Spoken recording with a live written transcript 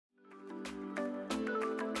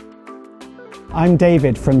I'm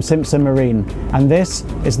David from Simpson Marine, and this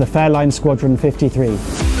is the Fairline Squadron 53.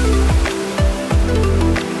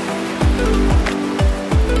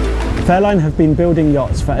 Fairline have been building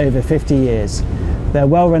yachts for over 50 years. They're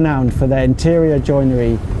well renowned for their interior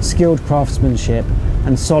joinery, skilled craftsmanship,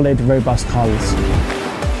 and solid, robust hulls.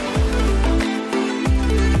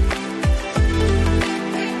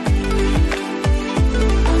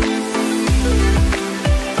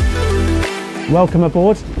 Welcome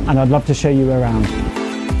aboard, and I'd love to show you around.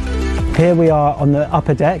 Here we are on the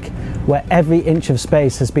upper deck, where every inch of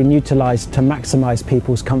space has been utilised to maximise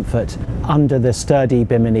people's comfort under the sturdy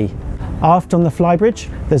bimini. Aft on the flybridge,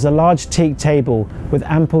 there's a large teak table with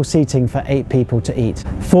ample seating for 8 people to eat.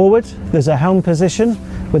 Forward, there's a helm position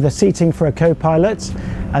with a seating for a co-pilot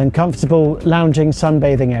and comfortable lounging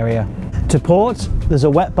sunbathing area. To port, there's a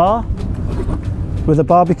wet bar with a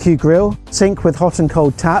barbecue grill, sink with hot and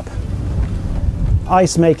cold tap,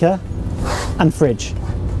 ice maker and fridge.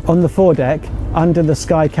 On the foredeck, under the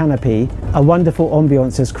sky canopy, a wonderful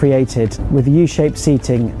ambience is created with U-shaped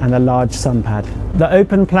seating and a large sunpad. The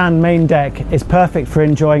open plan main deck is perfect for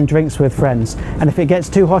enjoying drinks with friends, and if it gets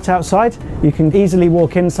too hot outside, you can easily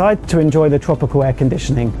walk inside to enjoy the tropical air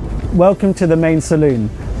conditioning. Welcome to the main saloon,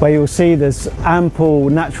 where you'll see there's ample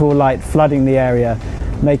natural light flooding the area,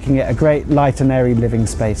 making it a great light and airy living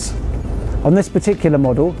space. On this particular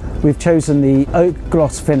model, we've chosen the oak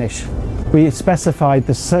gloss finish. We specified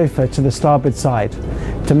the sofa to the starboard side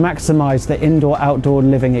to maximise the indoor-outdoor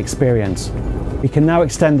living experience. We can now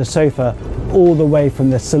extend the sofa all the way from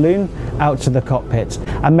the saloon out to the cockpit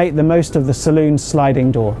and make the most of the saloon's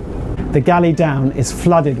sliding door. The galley down is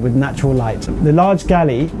flooded with natural light. The large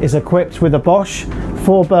galley is equipped with a Bosch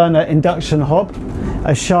 4-burner induction hob,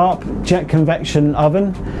 a Sharp jet convection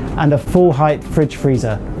oven and a full-height fridge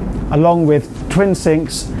freezer, along with twin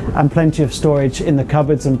sinks and plenty of storage in the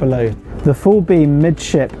cupboards and below. The full beam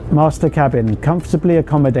midship master cabin comfortably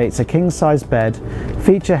accommodates a king-size bed,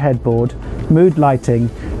 feature headboard, mood lighting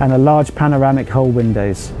and a large panoramic hull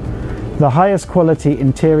windows. The highest quality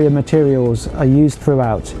interior materials are used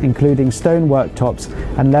throughout, including stone worktops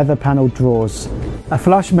and leather panelled drawers. A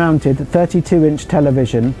flush-mounted 32-inch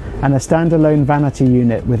television and a standalone vanity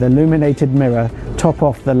unit with illuminated mirror top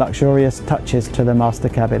off the luxurious touches to the master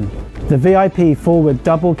cabin. The VIP forward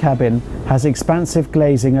double cabin has expansive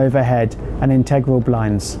glazing overhead and integral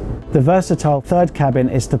blinds. The versatile third cabin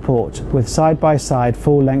is to port with side-by-side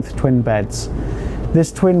full-length twin beds.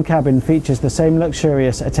 This twin cabin features the same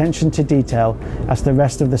luxurious attention to detail as the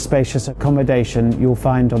rest of the spacious accommodation you'll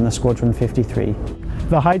find on the Squadron 53.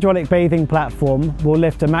 The hydraulic bathing platform will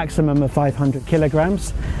lift a maximum of 500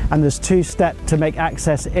 kilograms, and there's 2 steps to make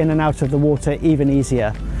access in and out of the water even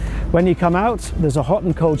easier. When you come out, there's a hot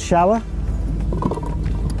and cold shower,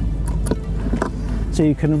 so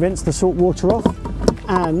you can rinse the salt water off,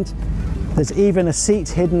 and there's even a seat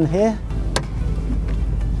hidden here,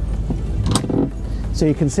 so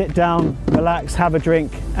you can sit down, relax, have a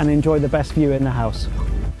drink and enjoy the best view in the house.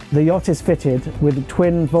 The yacht is fitted with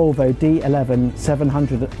twin Volvo D11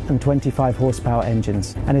 725 horsepower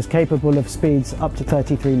engines and is capable of speeds up to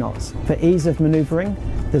 33 knots. For ease of manoeuvring,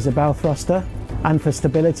 there's a bow thruster, and for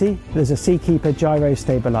stability, there's a Seakeeper gyro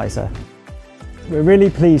stabilizer. We're really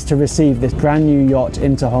pleased to receive this brand new yacht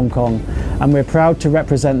into Hong Kong, and we're proud to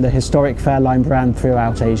represent the historic Fairline brand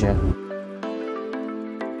throughout Asia.